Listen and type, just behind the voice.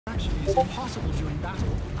actually is impossible during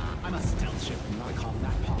battle. I'm a stealth ship, and I call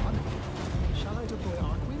that pod. Shall I deploy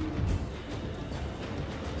Archwing?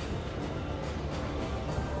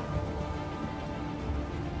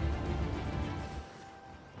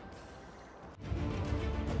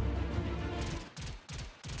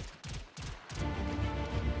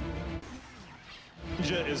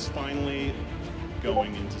 Ninja is finally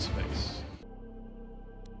going into space.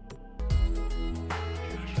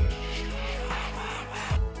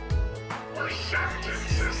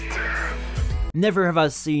 Never have I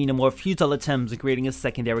seen a more futile attempt at creating a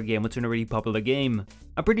secondary game to an already popular game.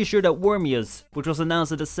 I'm pretty sure that Wormius, which was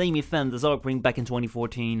announced at the same event as Archwing back in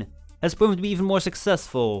 2014, has proven to be even more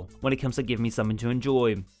successful when it comes to giving me something to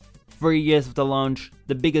enjoy. 3 years after launch,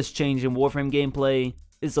 the biggest change in Warframe gameplay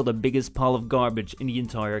is still the biggest pile of garbage in the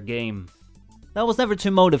entire game. I was never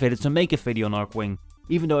too motivated to make a video on Archwing,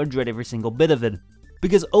 even though I dread every single bit of it,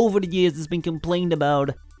 because over the years it's been complained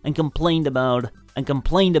about, and complained about, and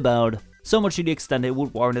complained about, so much to the extent it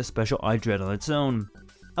would warrant a special I dread on its own.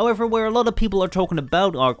 However, where a lot of people are talking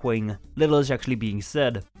about Archwing, little is actually being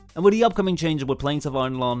said, and with the upcoming changes with Planes of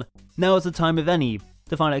Eidolon, now is the time if any,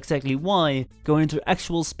 to find out exactly why going into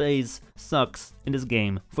actual space sucks in this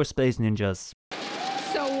game for space ninjas.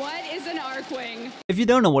 So what is an Archwing? If you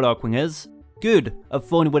don't know what Archwing is, good,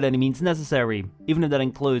 avoid it with any means necessary, even if that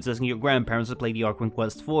includes asking your grandparents to play the Archwing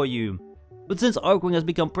quest for you. But since Archwing has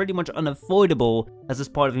become pretty much unavoidable as it's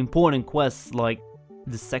part of important quests like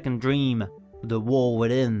the Second Dream, the Wall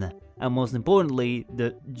Within, and most importantly,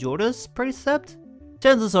 the Jordas Precept,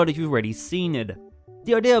 chances are that you've already seen it.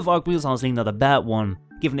 The idea of Archwing is honestly not a bad one,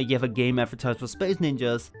 given that you have a game advertised for space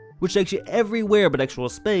ninjas, which takes you everywhere but actual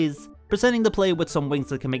space. Presenting the player with some wings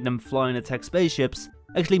that can make them fly and attack spaceships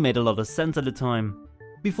actually made a lot of sense at the time.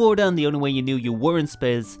 Before then, the only way you knew you were in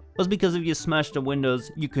space was because if you smashed the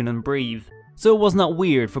windows, you couldn't breathe. So it was not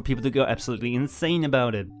weird for people to go absolutely insane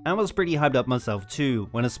about it. I was pretty hyped up myself too,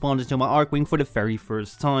 when I spawned into my Archwing for the very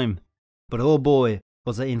first time. But oh boy,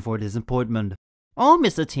 was I in for a disappointment. Oh,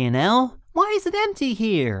 Mr. TNL, why is it empty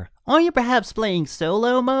here? Are you perhaps playing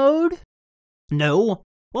solo mode? No.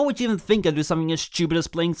 Why would you even think I'd do something as stupid as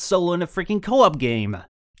playing solo in a freaking co-op game?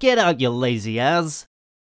 Get out, you lazy ass!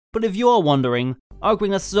 But if you are wondering,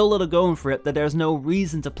 Archwing has so little going for it that there's no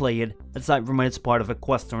reason to play it, aside from when it's part of a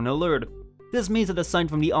quest or an alert. This means that aside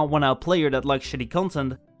from the odd one-out player that likes shitty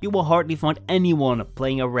content, you will hardly find anyone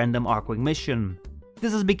playing a random Archwing mission.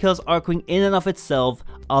 This is because Archwing in and of itself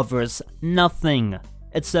offers nothing.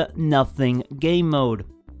 It's a nothing game mode.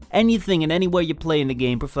 Anything and anywhere you play in the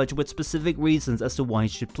game provides you with specific reasons as to why you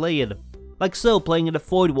should play it. Like so, playing a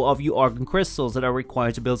Void will offer you Archon crystals that are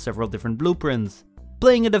required to build several different blueprints.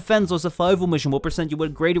 Playing a defense or survival mission will present you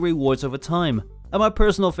with greater rewards over time, and my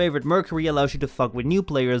personal favorite Mercury allows you to fuck with new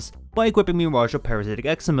players by equipping Mirage or Parasitic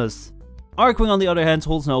Eximus. Archwing on the other hand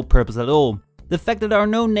holds no purpose at all. The fact that there are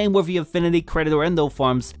no name-worthy Affinity, Credit or Endo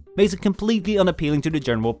farms makes it completely unappealing to the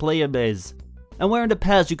general player base. And where in the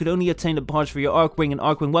past you could only obtain the parts for your Archwing and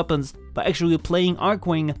Archwing weapons by actually playing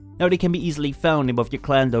Archwing, now they can be easily found in both your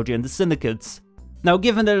clan dojo and the syndicates. Now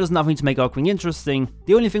given that there's nothing to make Archwing interesting,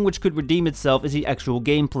 the only thing which could redeem itself is the actual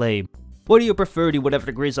gameplay. Whether you prefer the whatever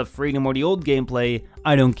degrees of freedom or the old gameplay,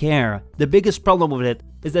 I don't care. The biggest problem with it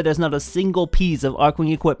is that there's not a single piece of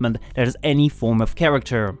Archwing equipment that has any form of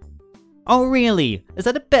character. Oh really? Is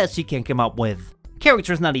that the best you can come up with?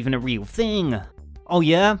 Character is not even a real thing. Oh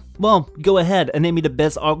yeah? Well, go ahead and name me the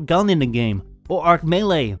best Arc gun in the game, or Arc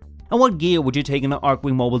melee. And what gear would you take in an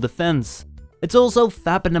Archwing mobile defense? It's all so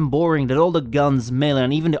fapping and boring that all the guns, melee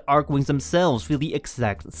and even the Archwings themselves feel the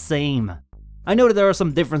exact same. I know that there are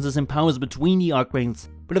some differences in powers between the Archwings,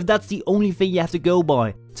 but if that's the only thing you have to go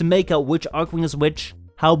by to make out which Archwing is which,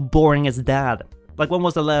 how boring is that? Like when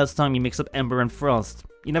was the last time you mixed up Ember and Frost?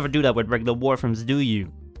 You never do that with regular Warframes, do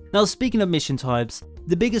you? Now speaking of mission types,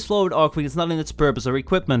 the biggest flaw with Archwing is not in its purpose or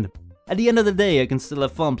equipment. At the end of the day, I can still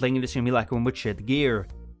have fun playing in the simulacrum with shit gear.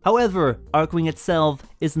 However, Archwing itself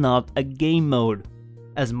is not a game mode.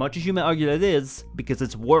 As much as you may argue that it is, because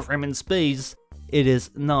it's Warframe in space, it is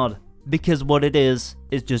not. Because what it is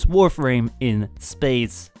just Warframe in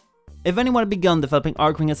space. If anyone had begun developing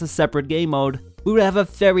Archwing as a separate game mode, we would have a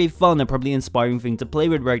very fun and probably inspiring thing to play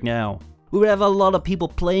with right now. We would have a lot of people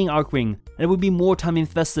playing Archwing, and there would be more time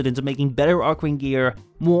invested into making better Archwing gear,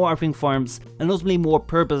 more Archwing farms, and ultimately more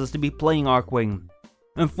purposes to be playing Archwing.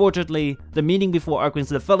 Unfortunately, the meeting before Archwing's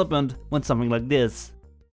development went something like this.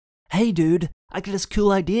 Hey dude, I got this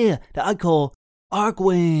cool idea that I call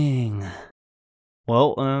Archwing.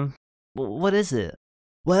 Well, what is it?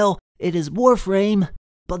 Well, it is Warframe,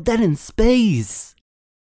 but then in space.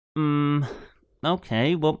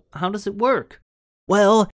 Okay, well, how does it work?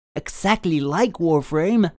 Well, exactly like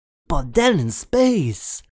Warframe, but then in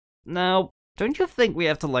space. Now, don't you think we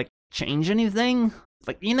have to, like, change anything?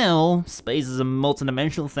 Like, you know, space is a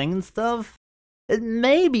multi-dimensional thing and stuff. It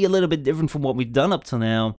may be a little bit different from what we've done up to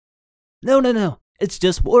now. No, it's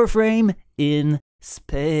just Warframe in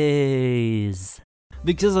space.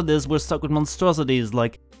 Because of this, we're stuck with monstrosities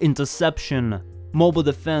like interception, mobile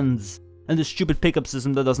defense, and the stupid pickup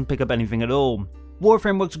system that doesn't pick up anything at all.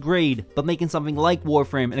 Warframe works great, but making something like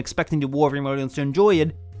Warframe and expecting the Warframe audience to enjoy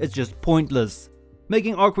it is just pointless.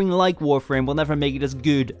 Making Archwing like Warframe will never make it as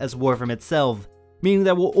good as Warframe itself, meaning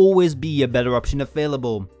there will always be a better option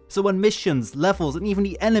available. So when missions, levels, and even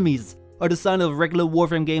the enemies are the sign of regular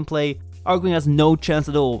Warframe gameplay, Archwing has no chance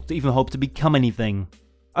at all to even hope to become anything.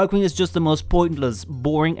 Archwing is just the most pointless,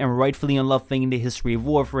 boring, and rightfully unloved thing in the history of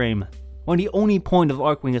Warframe. When the only point of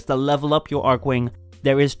Archwing is to level up your Archwing,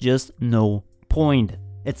 there is just no point.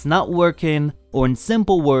 It's not working, or in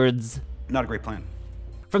simple words, not a great plan.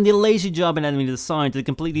 From the lazy job in enemy design to the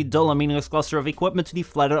completely dull and meaningless cluster of equipment to the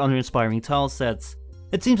flattered uninspiring tile sets.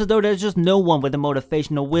 It seems as though there's just no one with the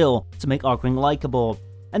motivation or will to make Archwing likable.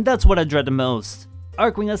 And that's what I dread the most.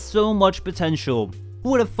 Archwing has so much potential.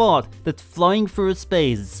 Who would have thought that flying through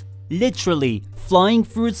space, literally flying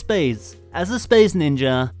through space, as a space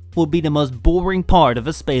ninja, would be the most boring part of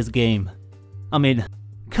a space game? I mean,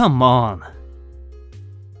 come on.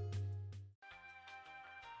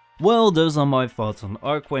 Well, those are my thoughts on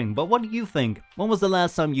Archwing, but what do you think? When was the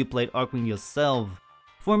last time you played Archwing yourself?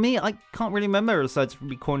 For me, I can't really remember besides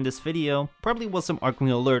recording this video. Probably was some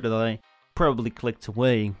Archwing alert that I probably clicked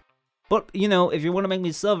away. But, you know, if you want to make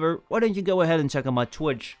me suffer, why don't you go ahead and check out my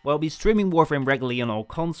Twitch, where I'll be streaming Warframe regularly on all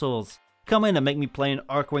consoles. Come in and make me play an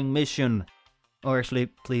Archwing mission. Or actually,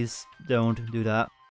 please don't do that.